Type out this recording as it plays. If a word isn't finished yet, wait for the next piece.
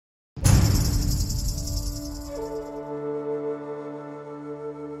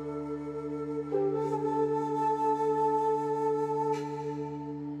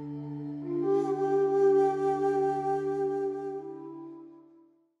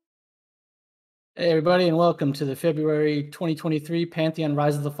Hey everybody, and welcome to the February 2023 Pantheon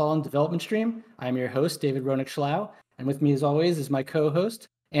Rise of the Fallen development stream. I'm your host, David Roenick-Schlau, and with me as always is my co-host,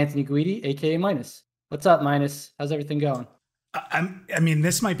 Anthony Guidi, aka Minus. What's up, Minus? How's everything going? I mean,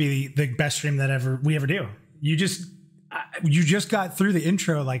 this might be the best stream that we ever do. You just got through the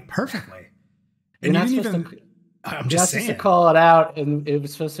intro like perfectly. And you didn't even... I'm just saying. To call it out, and it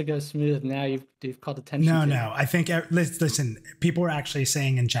was supposed to go smooth. Now you've called attention. No. I think listen. People are actually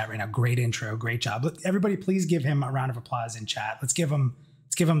saying in chat right now, "Great intro, great job." Everybody, please give him a round of applause in chat. Let's give him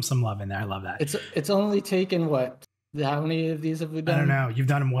some love in there. I love that. It's only taken what? How many of these have we done? I don't know. You've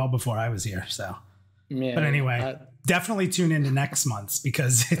done them well before I was here, so. Yeah, but anyway, definitely tune into next month's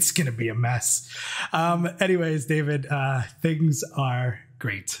because it's gonna be a mess. Anyways, David, things are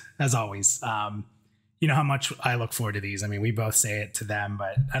great as always. You know how much I look forward to these. I mean, we both say it to them,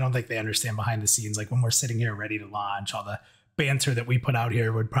 but I don't think they understand behind the scenes. Like when we're sitting here ready to launch, all the banter that we put out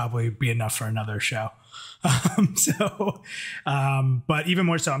here would probably be enough for another show. But even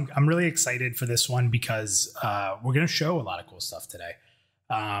more so, I'm really excited for this one because we're going to show a lot of cool stuff today.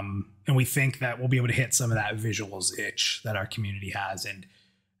 And we think that we'll be able to hit some of that visuals itch that our community has. And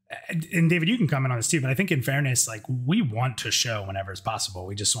David, you can comment on this too, but I think in fairness, like we want to show whenever it's possible.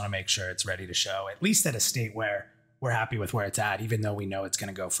 We just want to make sure it's ready to show, at least at a state where we're happy with where it's at, even though we know it's going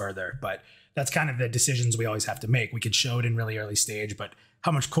to go further. But that's kind of the decisions we always have to make. We could show it in really early stage, but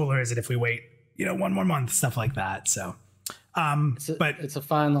how much cooler is it if we wait, one more month, stuff like that. So, but it's a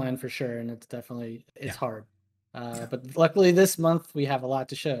fine line for sure. And it's definitely, hard. But luckily this month we have a lot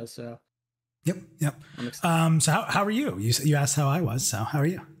to show. So. Yep. So how are you? You asked how I was. So how are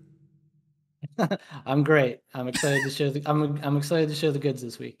you? I'm great. I'm excited to show I'm excited to show the goods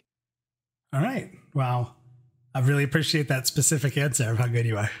this week. All right. Well, I really appreciate that specific answer of how good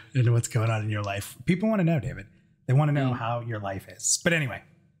you are and what's going on in your life. People want to know, David. They want to know how your life is. But anyway,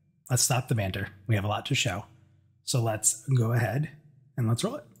 let's stop the banter. We have a lot to show. So let's go ahead and let's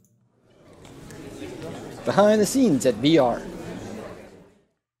roll it. Behind the scenes at VR.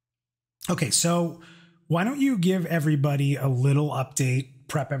 Okay, so why don't you give everybody a little update,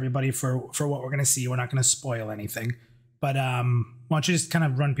 prep everybody for what we're going to see. We're not going to spoil anything, but why don't you just kind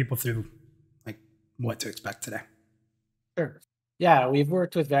of run people through like what to expect today? Sure. Yeah, we've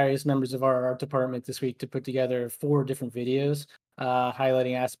worked with various members of our art department this week to put together 4 different videos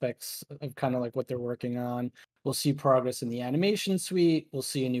highlighting aspects of kind of like what they're working on. We'll see progress in the animation suite. We'll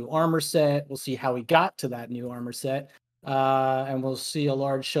see a new armor set. We'll see how we got to that new armor set. And we'll see a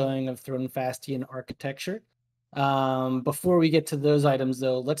large showing of Thronefastian architecture. Before we get to those items,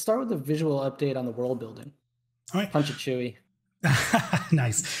 though, let's start with a visual update on the world building. All right. Punch it, Chewy.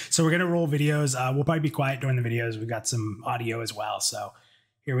 Nice. So we're going to roll videos. We'll probably be quiet during the videos. We've got some audio as well. So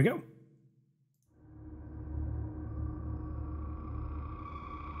here we go.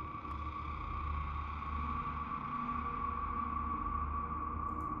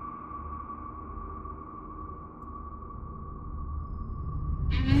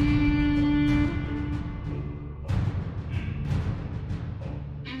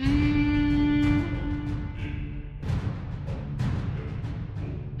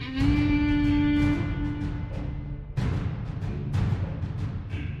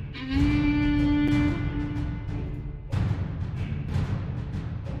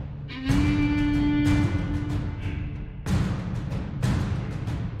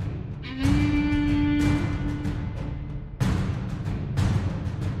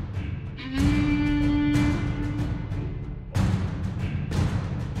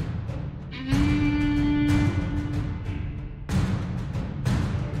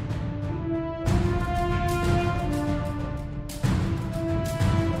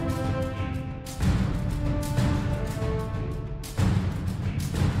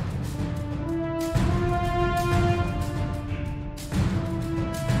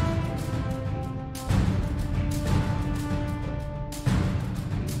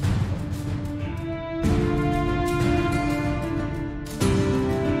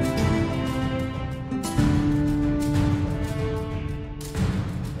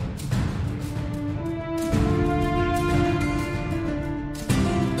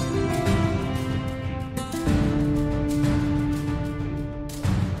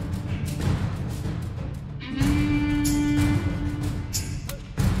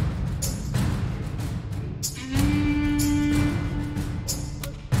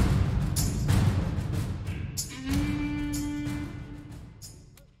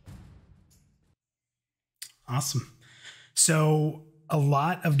 Awesome. So a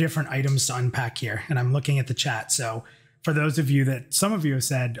lot of different items to unpack here, and I'm looking at the chat. So for those of you that some of you have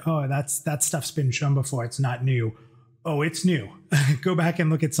said, oh, that stuff's been shown before, it's not new. Oh, it's new. Go back and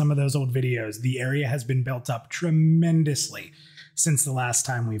look at some of those old videos. The area has been built up tremendously since the last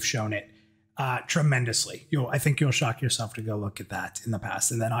time we've shown it. Tremendously. I think you'll shock yourself to go look at that in the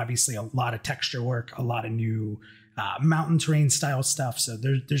past. And then obviously a lot of texture work, a lot of new mountain terrain style stuff. So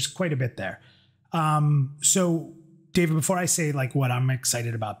there's quite a bit there. So David, before I say like what I'm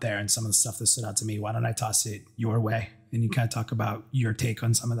excited about there and some of the stuff that stood out to me, why don't I toss it your way and you kind of talk about your take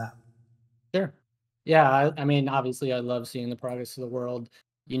on some of that? Sure. Yeah, I mean, obviously, I love seeing the progress of the world.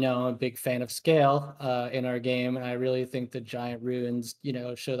 I'm a big fan of scale in our game, and I really think the giant ruins,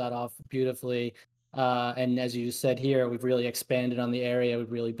 show that off beautifully. And as you said here, we've really expanded on the area.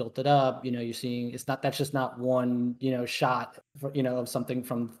 We've really built it up. You're seeing that's just not one, shot, of something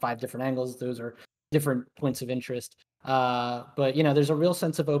from 5 different angles. Those are different points of interest. But there's a real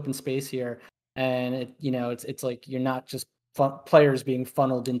sense of open space here, and it's like you're not just players being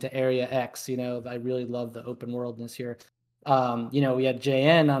funneled into area X. I really love the open worldness here. We had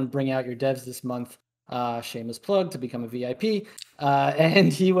JN on Bring Out Your Devs this month, shameless plug to become a VIP.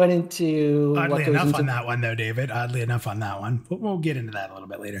 And he went into oddly enough on that one though, David. Oddly enough on that one. We'll get into that a little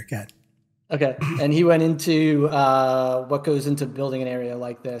bit later. Go ahead. Okay. And he went into what goes into building an area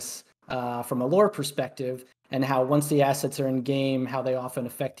like this from a lore perspective, and how once the assets are in game, how they often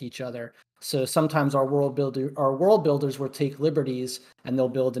affect each other. So sometimes our world builders will take liberties and they'll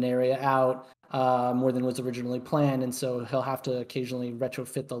build an area out more than was originally planned, and so he'll have to occasionally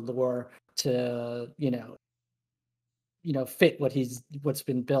retrofit the lore to fit what's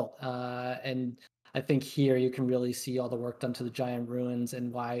been built. And I think here you can really see all the work done to the giant ruins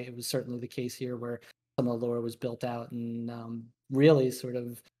and why it was certainly the case here where some of the lore was built out, and really sort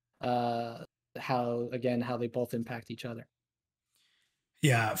of how they both impact each other.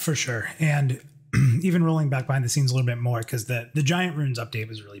 Yeah, for sure. And even rolling back behind the scenes a little bit more, because the giant ruins update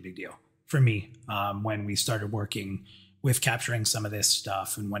was a really big deal for me when we started working with capturing some of this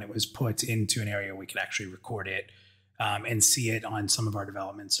stuff, and when it was put into an area we could actually record it and see it on some of our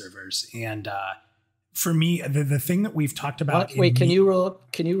development servers. And for me, the thing that we've talked about. Wait, can you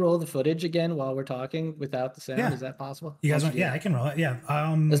roll the footage again while we're talking without the sound? Yeah. Is that possible? You guys want? Yeah, I can roll it. Yeah.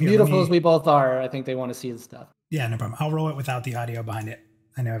 As beautiful as we both are, I think they want to see the stuff. Yeah, no problem. I'll roll it without the audio behind it.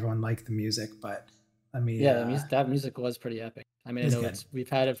 I know everyone liked the music, but let me. Yeah, that music was pretty epic. I mean, I know we've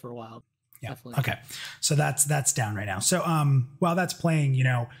had it for a while. Yeah. Definitely. Okay. So that's down right now. So while that's playing,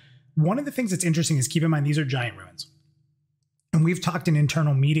 one of the things that's interesting is keep in mind these are giant ruins. And we've talked in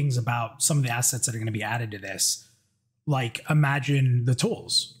internal meetings about some of the assets that are going to be added to this. Like imagine the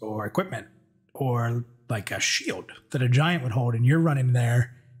tools or equipment or like a shield that a giant would hold, and you're running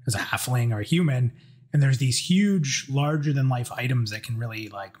there as a halfling or a human, and there's these huge, larger than life items that can really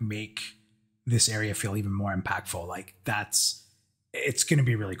like make this area feel even more impactful. Like it's going to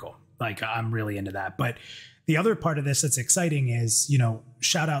be really cool. Like I'm really into that. But the other part of this that's exciting is,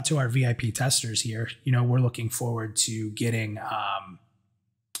 shout out to our VIP testers here. We're looking forward to getting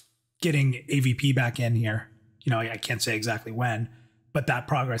AVP back in here. I can't say exactly when, but that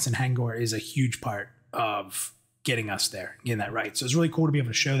progress in Hangor is a huge part of getting us there, getting that right. So it's really cool to be able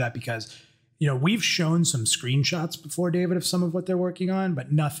to show that because, we've shown some screenshots before, David, of some of what they're working on, but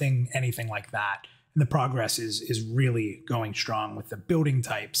anything like that. And the progress is really going strong with the building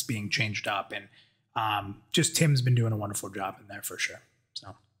types being changed up, and just Tim's been doing a wonderful job in there for sure.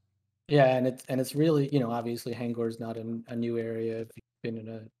 So yeah, and it's really obviously Hangor is not a new area. If you've been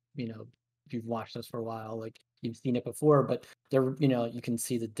in if you've watched us for a while, like you've seen it before, but there you can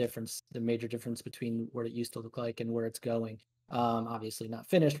see the major difference between what it used to look like and where it's going. Obviously not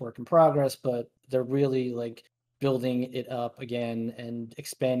finished, work in progress, but they're really like building it up again and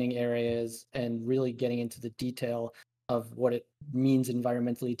expanding areas and really getting into the detail of what it means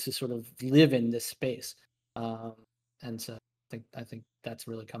environmentally to sort of live in this space. And so I think that's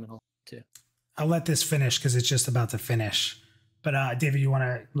really coming along too. I'll let this finish because it's just about to finish. But David, you want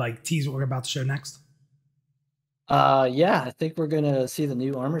to like tease what we're about to show next? Yeah, I think we're gonna see the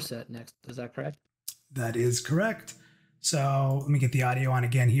new armor set next. Is that correct? That is correct. So let me get the audio on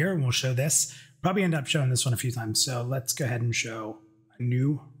again here, and we'll show this. Probably end up showing this one a few times. So let's go ahead and show a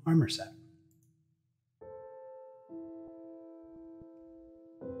new armor set.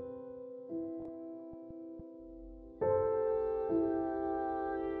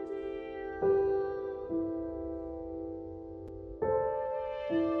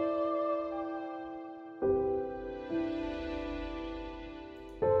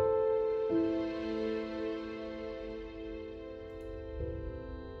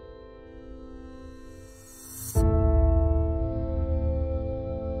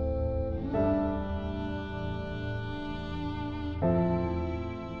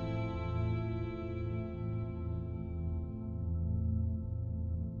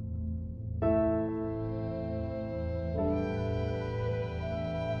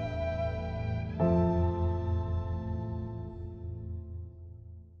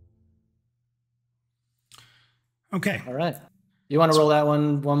 Okay. All right. You want to roll that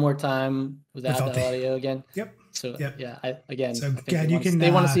one more time without Without the audio again? Yep. So Yep. yeah, I think Gad, you can.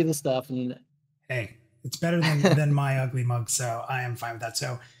 they want to see the stuff. And hey, it's better than my ugly mug, so I am fine with that.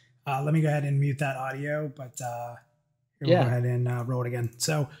 So let me go ahead and mute that audio, but we'll go ahead and roll it again.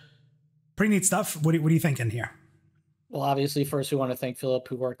 So pretty neat stuff. What are you thinking here? Well, obviously, first we want to thank Philip,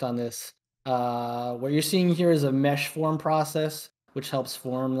 who worked on this. What you're seeing here is a mesh form process, which helps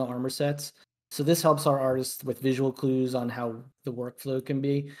form the armor sets. So this helps our artists with visual clues on how the workflow can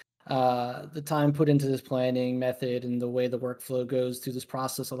be. The time put into this planning method and the way the workflow goes through this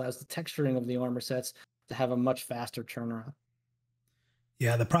process allows the texturing of the armor sets to have a much faster turnaround.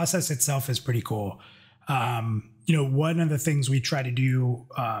 Yeah, the process itself is pretty cool. One of the things we try to do,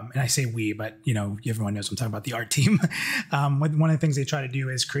 and I say we, but everyone knows I'm talking about the art team. One of the things they try to do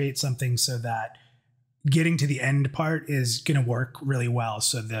is create something so that getting to the end part is going to work really well.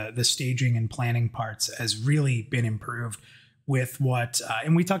 So the staging and planning parts has really been improved with what,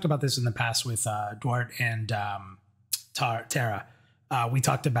 and we talked about this in the past with Duarte and Tara. We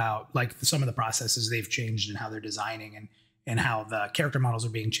talked about like some of the processes they've changed and how they're designing and how the character models are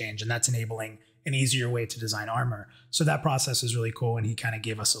being changed, and that's enabling an easier way to design armor. So that process is really cool, and he kind of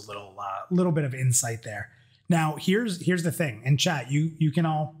gave us a little bit of insight there. Now, here's the thing, and chat, you can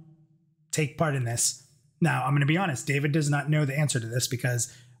all take part in this. Now, I'm going to be honest, David does not know the answer to this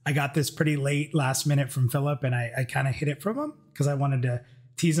because I got this pretty late last minute from Philip, and I kind of hid it from him because I wanted to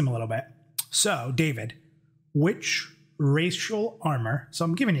tease him a little bit. So, David, which racial armor, so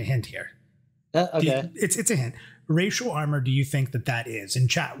I'm giving you a hint here. Okay. It's a hint. Racial armor, do you think that is? In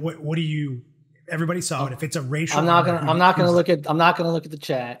chat, what do you, everybody saw it. If it's a racial I'm not gonna look at the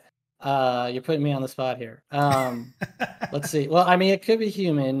chat. You're putting me on the spot here. Let's see. Well, I mean, it could be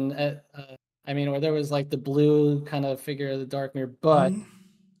human. Where there was like the blue kind of figure of the dark mirror, but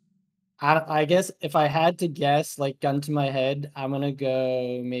I guess if I had to guess, like gun to my head, I'm gonna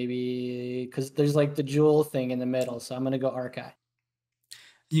go maybe because there's like the jewel thing in the middle, so I'm gonna go Archive.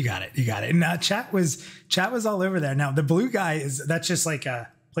 You got it. Now chat was all over there. Now the blue guy that's just like a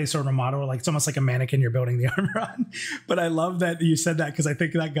placeholder model, like it's almost like a mannequin you're building the armor on. But I love that you said that because I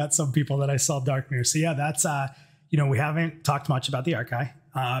think that got some people that I saw dark mirror. So yeah, that's we haven't talked much about the archive.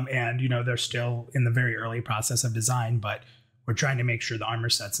 And they're still in the very early process of design, but we're trying to make sure the armor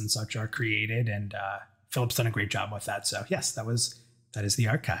sets and such are created, and Philip's done a great job with that. So yes, that is the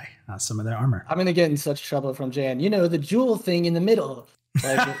archive, some of their armor. I'm gonna get in such trouble from Jan. The jewel thing in the middle.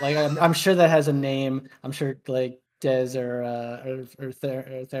 Like I'm sure that has a name. I'm sure like Des or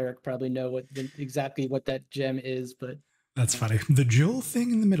Theric probably know exactly what that gem is, but that's funny. The jewel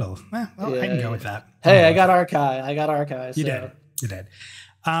thing in the middle. I can go with that. Hey, I got archive. You did.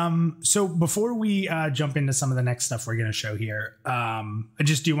 So before we jump into some of the next stuff we're going to show here, I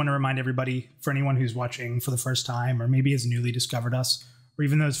just do want to remind everybody, for anyone who's watching for the first time or maybe has newly discovered us, or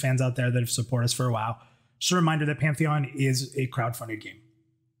even those fans out there that have supported us for a while, just a reminder that Pantheon is a crowdfunded game.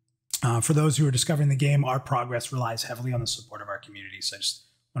 For those who are discovering the game, our progress relies heavily on the support of our community. So I just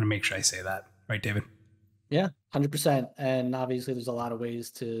want to make sure I say that. Right, David? Yeah, 100%. And obviously there's a lot of ways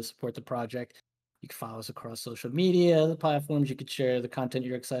to support the project. You can follow us across social media, the platforms. You could share the content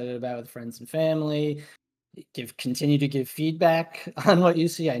you're excited about with friends and family. Continue to give feedback on what you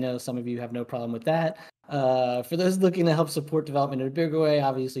see. I know some of you have no problem with that. For those looking to help support development in a bigger way,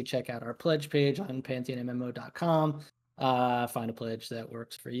 obviously check out our pledge page on pantheonmmo.com. Find a pledge that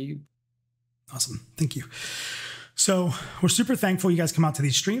works for you. Awesome. Thank you. So we're super thankful you guys come out to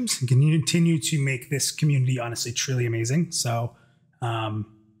these streams and continue to make this community honestly truly amazing. So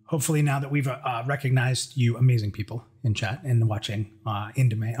hopefully now that we've recognized you amazing people in chat and watching on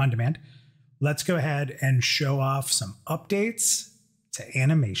demand, let's go ahead and show off some updates to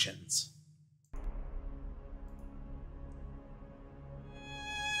animations.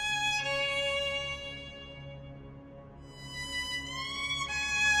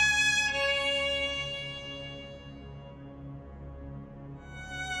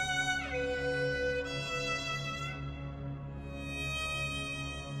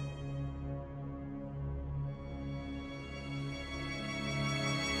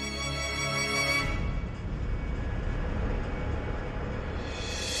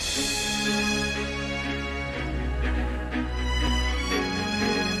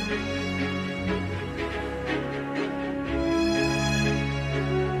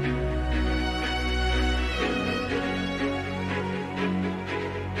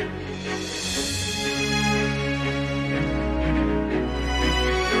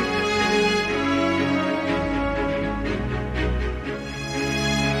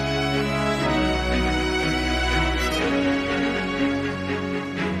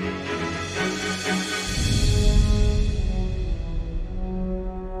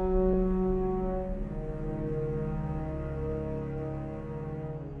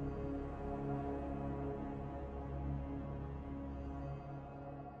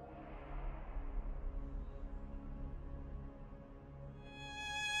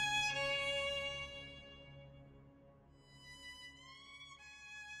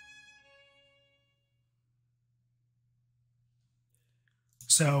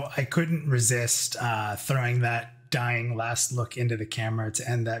 So I couldn't resist throwing that dying last look into the camera to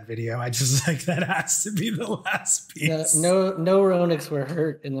end that video. I just like that has to be the last piece. No Ronix were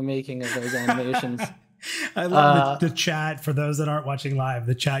hurt in the making of those animations. I love the chat. For those that aren't watching live,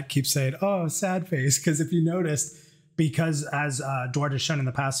 the chat keeps saying, "Oh, sad face," because if you noticed, because as Duarte has shown in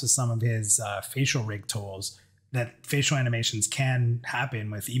the past with some of his facial rig tools, that facial animations can happen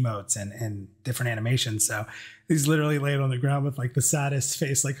with emotes and different animations. So he's literally laying on the ground with like the saddest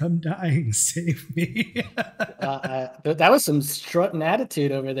face, like, "I'm dying, save me." That was some strutting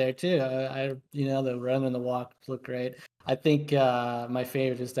attitude over there too. The run and the walk look great. I think my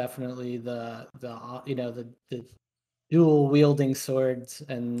favorite is definitely the dual wielding swords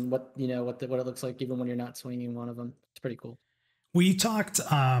and what it looks like even when you're not swinging one of them. It's pretty cool. We talked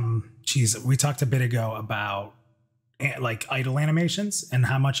a bit ago about like idle animations and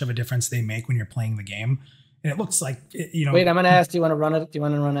how much of a difference they make when you're playing the game. And it looks like, Wait, I'm going to ask, do you want to run it? Do you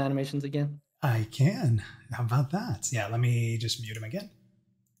want to run animations again? I can. How about that? Yeah, let me just mute him again.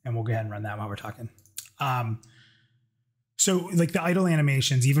 And we'll go ahead and run that while we're talking. So like the idle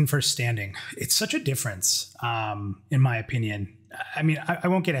animations, even for standing, it's such a difference, in my opinion. I mean, I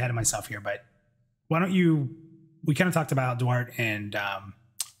won't get ahead of myself here, but why don't we kind of talked about Duarte and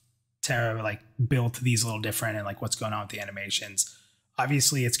Tara like built these a little different and like what's going on with the animations.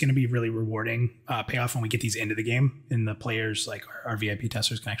 Obviously, it's going to be really rewarding payoff when we get these into the game and the players, like our VIP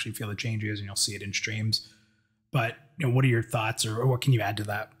testers, can actually feel the changes and you'll see it in streams. But what are your thoughts, or what can you add to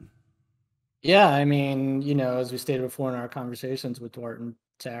that? Yeah, I mean, as we stated before in our conversations with Duarte and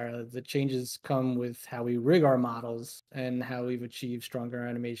Tara, the changes come with how we rig our models and how we've achieved stronger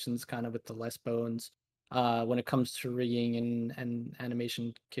animations, kind of with the less bones. When it comes to rigging and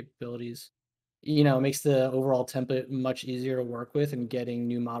animation capabilities, it makes the overall template much easier to work with and getting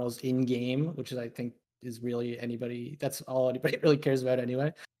new models in game, which is, I think, is really that's all anybody really cares about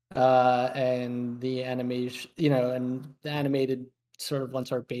anyway. And the animation, and the animated sort of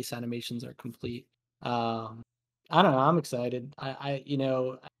once our base animations are complete. I don't know. I'm excited.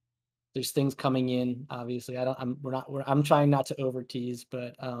 There's things coming in. Obviously, I'm trying not to over tease,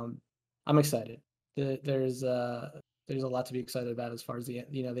 but I'm excited. There's a lot to be excited about as far as the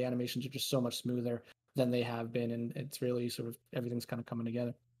animations are just so much smoother than they have been, and it's really sort of everything's kind of coming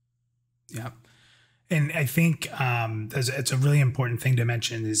together. Yeah, and I think it's a really important thing to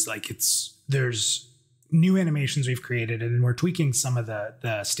mention is like there's new animations we've created, and we're tweaking some of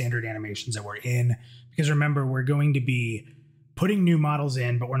the standard animations that we're in, because remember, we're going to be putting new models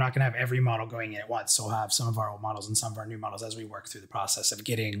in, but we're not going to have every model going in at once. So we'll have some of our old models and some of our new models as we work through the process of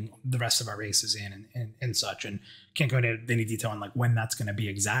getting the rest of our races in and such. And can't go into any detail on like when that's going to be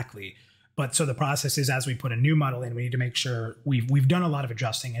exactly. But so the process is, as we put a new model in, we need to make sure we've done a lot of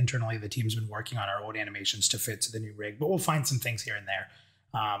adjusting internally. The team's been working on our old animations to fit to the new rig, but we'll find some things here and there.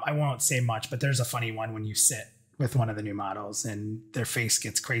 I won't say much, but there's a funny one when you sit with one of the new models and their face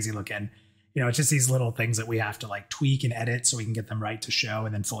gets crazy looking. It's just these little things that we have to like tweak and edit so we can get them right to show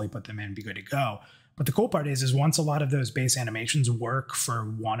and then fully put them in and be good to go. But the cool part is once a lot of those base animations work for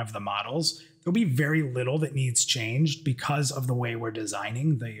one of the models, there'll be very little that needs changed because of the way we're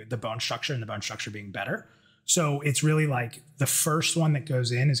designing the bone structure, and the bone structure being better. So it's really like the first one that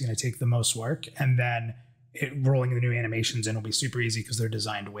goes in is going to take the most work, and then rolling the new animations in will be super easy because they're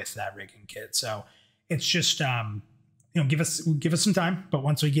designed with that rigging kit. So it's just give us some time, but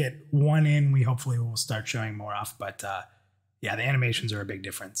once we get one in, we hopefully will start showing more off. But yeah, the animations are a big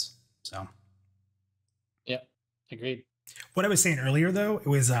difference. So yeah, agreed. What I was saying earlier though, it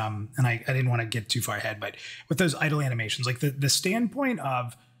was and I didn't want to get too far ahead, but with those idle animations, like the standpoint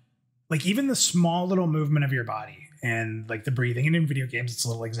of like even the small little movement of your body and like the breathing, and in video games it's a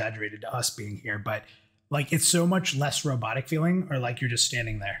little exaggerated to us being here, but like it's so much less robotic feeling, or like you're just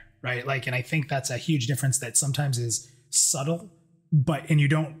standing there, right? Like, and I think that's a huge difference that sometimes is subtle, and you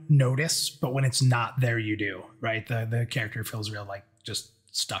don't notice, but when it's not there, you do, right? The character feels real, like just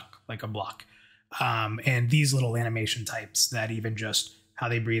stuck like a block. And these little animation types that even just how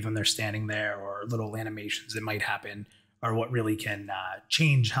they breathe when they're standing there, or little animations that might happen, are what really can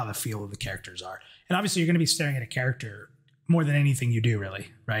change how the feel of the characters are. And obviously you're going to be staring at a character more than anything you do, really,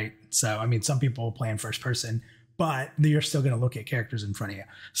 right? So, I mean, some people play in first person, but you're still going to look at characters in front of you.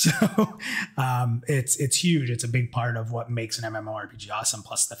 So it's huge. It's a big part of what makes an MMORPG awesome,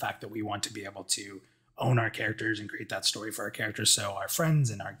 plus the fact that we want to be able to own our characters and create that story for our characters. So our friends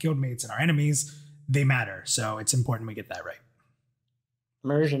and our guildmates and our enemies, they matter. So it's important we get that right.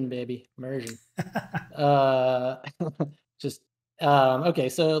 Immersion, baby. Immersion. Just okay,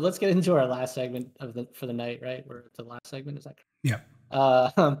 so let's get into our last segment for the night, right? We're at the last segment, is that correct?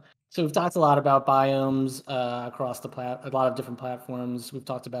 Yeah. So we've talked a lot about biomes across a lot of different platforms. We've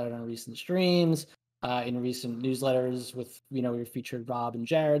talked about it on recent streams, in recent newsletters with, we featured Rob and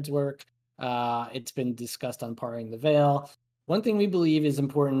Jared's work. It's been discussed on Parting the Veil. One thing we believe is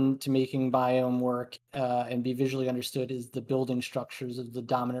important to making biome work and be visually understood is the building structures of the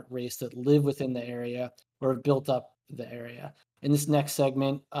dominant race that live within the area or have built up the area. In this next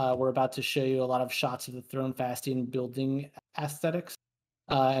segment, we're about to show you a lot of shots of the Thronefastian building aesthetics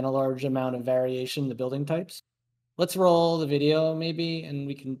and a large amount of variation in the building types. Let's roll the video maybe, and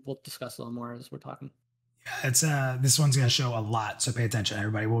we'll discuss a little more as we're talking. Yeah, it's this one's gonna show a lot, so pay attention,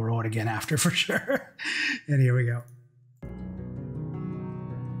 everybody. We'll roll it again after for sure. And here we go.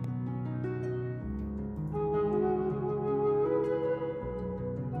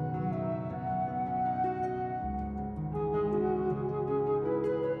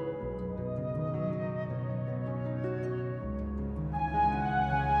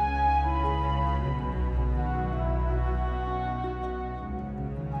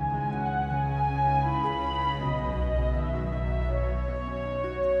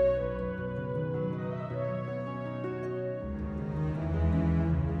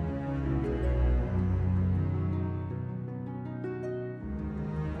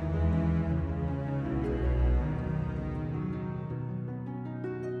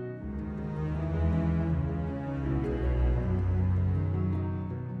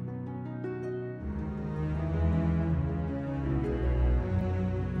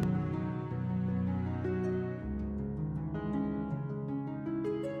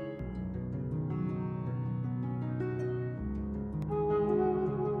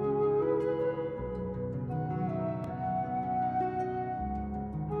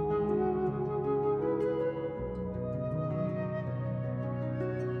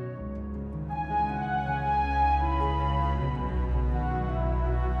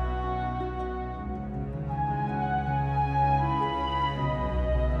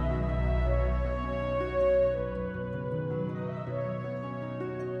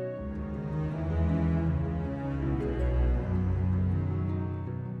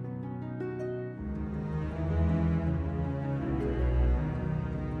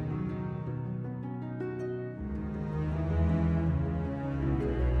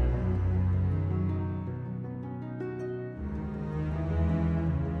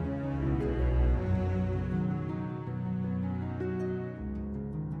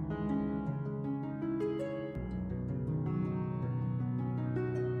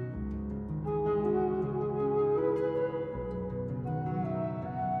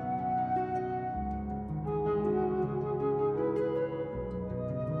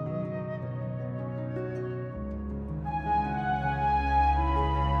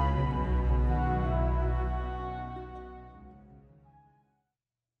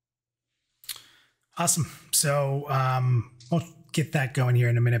 Awesome. So we'll get that going here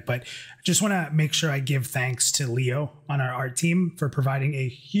in a minute, but I just want to make sure I give thanks to Leo on our art team for providing a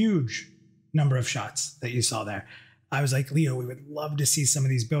huge number of shots that you saw there. I was like, Leo, we would love to see some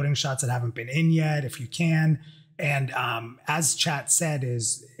of these building shots that haven't been in yet, if you can. And as chat said,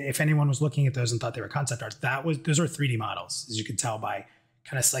 is if anyone was looking at those and thought they were concept arts, those are 3D models, as you can tell by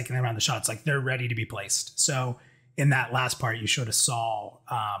kind of cycling around the shots, like they're ready to be placed. So in that last part, you showed us saw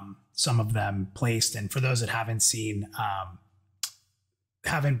some of them placed. And for those that haven't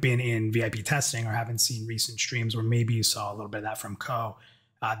been in VIP testing or haven't seen recent streams, or maybe you saw a little bit of that from Co,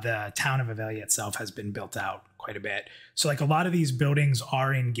 the town of Avelia itself has been built out quite a bit. So like a lot of these buildings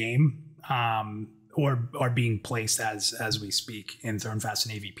are in game or are being placed as we speak in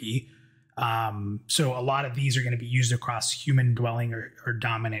Thronefastian AVP. So a lot of these are going to be used across human dwelling or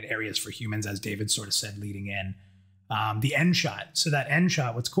dominant areas for humans, as David sort of said leading in. The end shot. So that end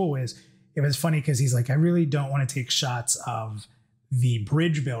shot, what's cool is it was funny because he's like, I really don't want to take shots of the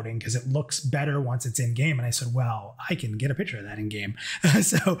bridge building because it looks better once it's in game. And I said, well, I can get a picture of that in game.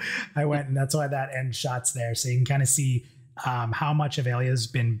 So I went, and that's why that end shot's there. So you can kind of see how much of Avelia's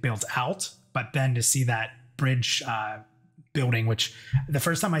been built out, but then to see that bridge building, which the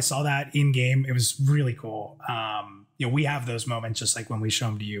first time I saw that in game, it was really cool. We have those moments just like when we show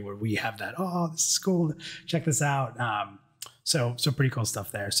them to you where we have that, oh, this is cool, check this out. So pretty cool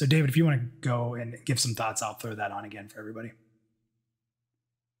stuff there. So David, if you want to go and give some thoughts, I'll throw that on again for everybody.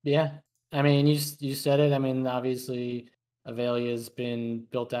 Yeah, I mean, you said it. I mean, obviously Avelia's been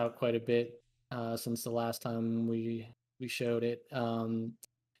built out quite a bit since the last time we showed it. The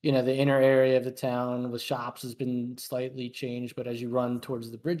inner area of the town with shops has been slightly changed, but as you run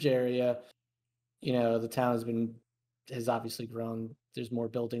towards the bridge area, the town has obviously grown. There's more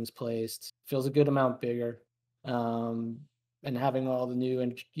buildings placed. Feels a good amount bigger. and having all the new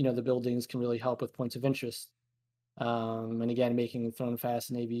and the buildings can really help with points of interest. And again, making Thronefast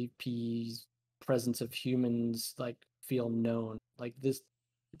and AVP's presence of humans like feel known. Like this,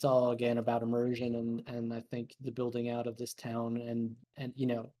 it's all again about immersion, and I think the building out of this town and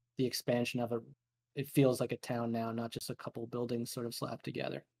the expansion of it. It feels like a town now, not just a couple buildings sort of slapped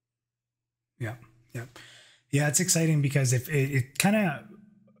together. Yeah, yeah, yeah. It's exciting because if it kind of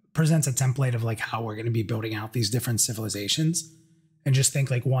presents a template of like how we're going to be building out these different civilizations, and just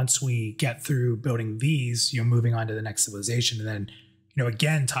think like once we get through building these, moving on to the next civilization, and then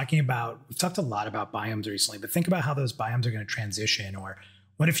again we've talked a lot about biomes recently, but think about how those biomes are going to transition. Or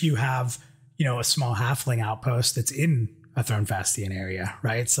what if you have a small halfling outpost that's in a Thronefastian area,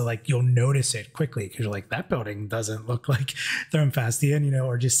 right? So like you'll notice it quickly because you're like, that building doesn't look like Thronefastian,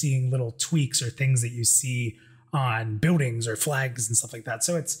 or just seeing little tweaks or things that you see on buildings or flags and stuff like that.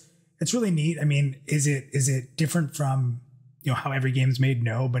 So it's really neat. I mean, is it different from how every game's made?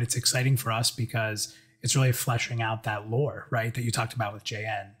 No, but it's exciting for us because it's really fleshing out that lore, right, that you talked about with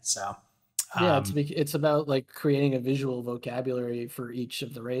JN. So yeah, it's about like creating a visual vocabulary for each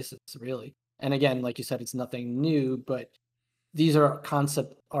of the races, really. And again, like you said, it's nothing new, but these are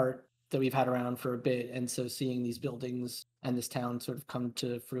concept art that we've had around for a bit, and so seeing these buildings and this town sort of come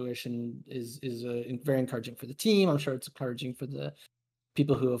to fruition is very encouraging for the team. I'm sure it's encouraging for the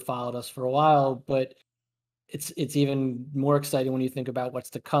people who have followed us for a while, but it's even more exciting when you think about what's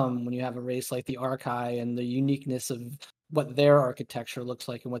to come when you have a race like the Archai and the uniqueness of what their architecture looks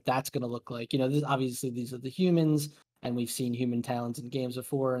like and what that's going to look like. Obviously these are the humans, and we've seen human towns in games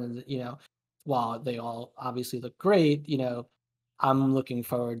before, and while they all obviously look great, I'm looking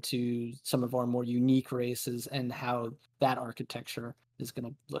forward to some of our more unique races and how that architecture is going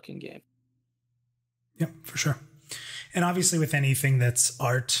to look in game. Yeah, for sure. And obviously with anything that's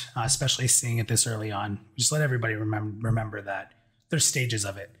art, especially seeing it this early on, just let everybody remember that there's stages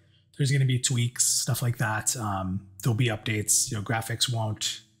of it. There's going to be tweaks, stuff like that. There'll be updates. Graphics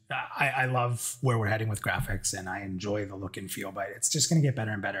won't. I love where we're heading with graphics, and I enjoy the look and feel, but it's just going to get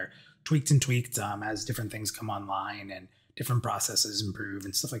better and better, tweaked as different things come online and different processes improve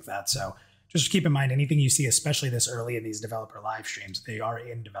and stuff like that. So just keep in mind, anything you see, especially this early in these developer live streams, they are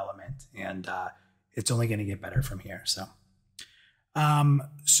in development, and it's only going to get better from here. So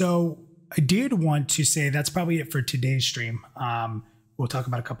I did want to say that's probably it for today's stream. We'll talk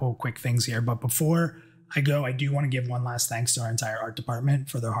about a couple of quick things here, but before I go, I do want to give one last thanks to our entire art department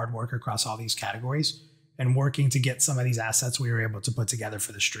for their hard work across all these categories and working to get some of these assets we were able to put together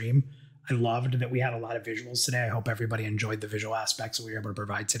for the stream. I loved that we had a lot of visuals today. I hope everybody enjoyed the visual aspects that we were able to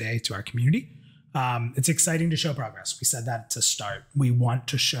provide today to our community. It's exciting to show progress. We said that to start. We want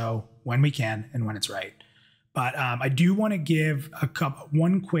to show when we can and when it's right. But I do want to give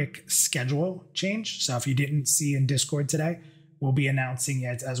one quick schedule change. So if you didn't see in Discord today, we'll be announcing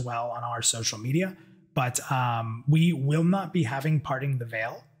it as well on our social media. But we will not be having Parting the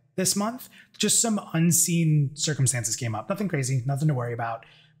Veil this month. Just some unseen circumstances came up. Nothing crazy, nothing to worry about.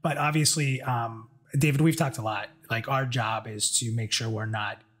 But obviously, David, we've talked a lot. Like, our job is to make sure we're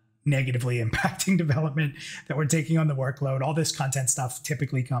not negatively impacting development, that we're taking on the workload. All this content stuff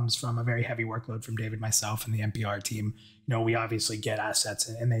typically comes from a very heavy workload from David, myself, and the NPR team. We obviously get assets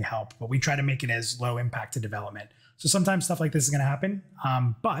and they help, but we try to make it as low impact to development. So sometimes stuff like this is going to happen.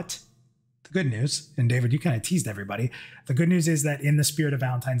 But the good news, and David, you kind of teased everybody. The good news is that in the spirit of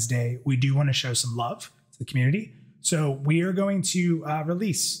Valentine's Day, we do want to show some love to the community. So we are going to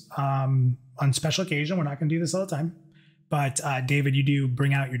release on special occasion. We're not going to do this all the time. But David, you do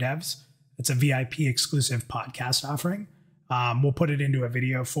bring out your devs. It's a VIP exclusive podcast offering. We'll put it into a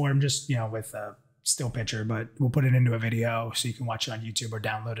video form, just with a still picture, but we'll put it into a video so you can watch it on YouTube or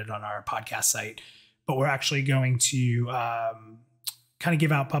download it on our podcast site. But we're actually going to kind of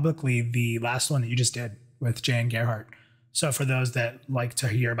give out publicly the last one that you just did with Jay and Gerhardt. So for those that like to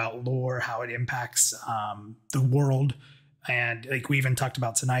hear about lore, how it impacts the world, and like we even talked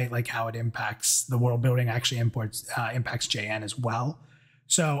about tonight, like how it impacts the world building, actually impacts JN as well.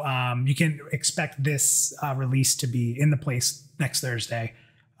 So you can expect this release to be in the place next Thursday.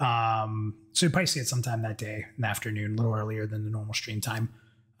 So you'll probably see it sometime that day in the afternoon, a little earlier than the normal stream time.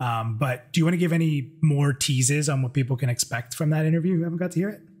 But do you want to give any more teases on what people can expect from that interview who haven't got to hear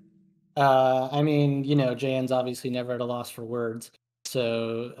it? I mean, JN's obviously never at a loss for words,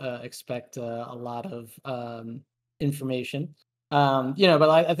 so expect a lot of information. But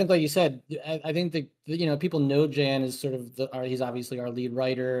I think, like you said, I think that people know JN is sort of he's obviously our lead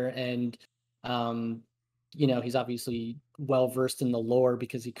writer, and he's obviously well versed in the lore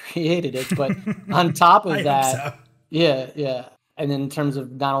because he created it. But on top of that, yeah. And in terms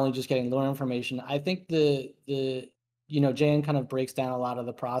of not only just getting lore information, I think the Jan kind of breaks down a lot of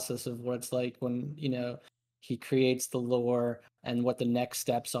the process of what it's like when, he creates the lore and what the next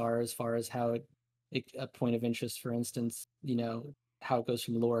steps are as far as how a point of interest, for instance, how it goes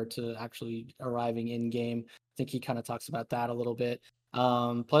from lore to actually arriving in game. I think he kind of talks about that a little bit.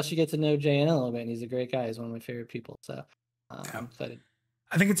 Plus you get to know JN a little bit, and he's a great guy. He's one of my favorite people. So I'm excited.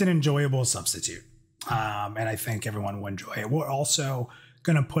 I think it's an enjoyable substitute. And I think everyone will enjoy it. We're also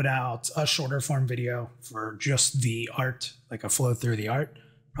going to put out a shorter form video for just the art, like a flow through the art,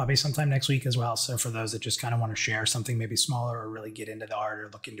 probably sometime next week as well. So for those that just kind of want to share something maybe smaller or really get into the art or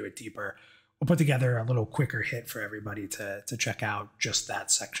look into it deeper, we'll put together a little quicker hit for everybody to check out just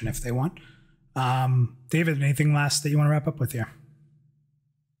that section if they want. David, anything last that you want to wrap up with here?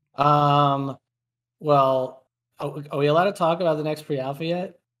 Well, are we allowed to talk about the next pre-alpha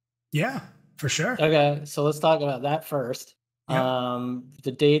yet? Yeah, for sure. Okay, so let's talk about that first. Yep.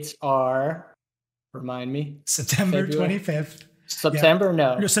 The dates are, remind me. September 25th. September?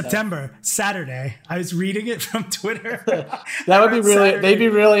 Yeah. No, September, Saturday. I was reading it from Twitter. That would be really, they'd be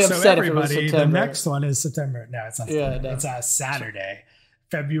really upset if it was September. The next one is September. No, it's not September. No. It's Saturday,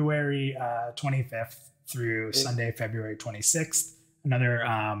 February 25th through Sunday, February 26th. Another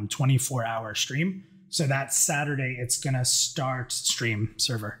 24-hour stream. So that Saturday, it's going to start stream,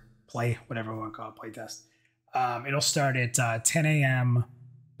 server, play, whatever we want to call it, play test. It'll start at 10 a.m.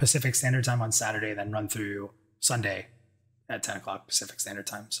 Pacific Standard Time on Saturday, then run through Sunday at 10 o'clock Pacific Standard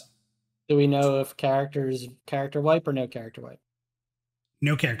Time. So, do we know if character wipe or no character wipe?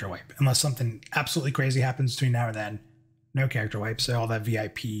 No character wipe, unless something absolutely crazy happens between now and then. No character wipe. So all the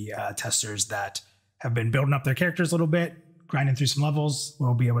VIP testers that have been building up their characters a little bit, grinding through some levels,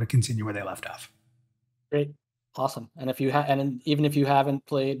 will be able to continue where they left off. Great. Awesome. And if you even if you haven't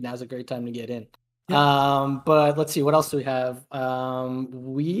played, now's a great time to get in. Yep. But let's see, what else do we have?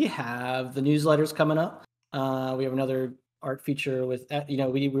 We have the newsletters coming up. We have another art feature with,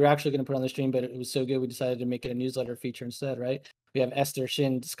 we were actually going to put on the stream, but it was so good we decided to make it a newsletter feature instead, right? We have Esther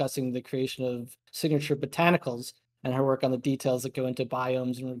Shin discussing the creation of signature botanicals and her work on the details that go into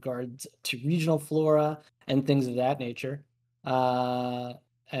biomes in regards to regional flora and things of that nature.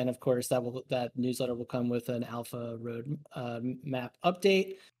 And of course, that newsletter will come with an alpha road map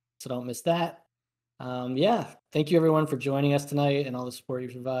update, so don't miss that. Thank you everyone for joining us tonight and all the support you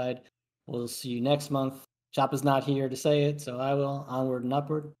provide. We'll see you next month. Chop is not here to say it, so I will. Onward and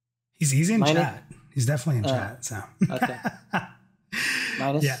upward. He's in chat. He's definitely in chat. So okay.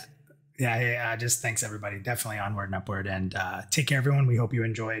 Minus. Yeah. Just thanks everybody. Definitely onward and upward, and take care, everyone. We hope you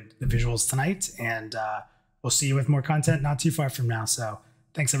enjoyed the visuals tonight, and we'll see you with more content not too far from now. So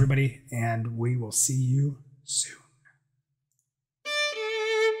thanks everybody, and we will see you soon.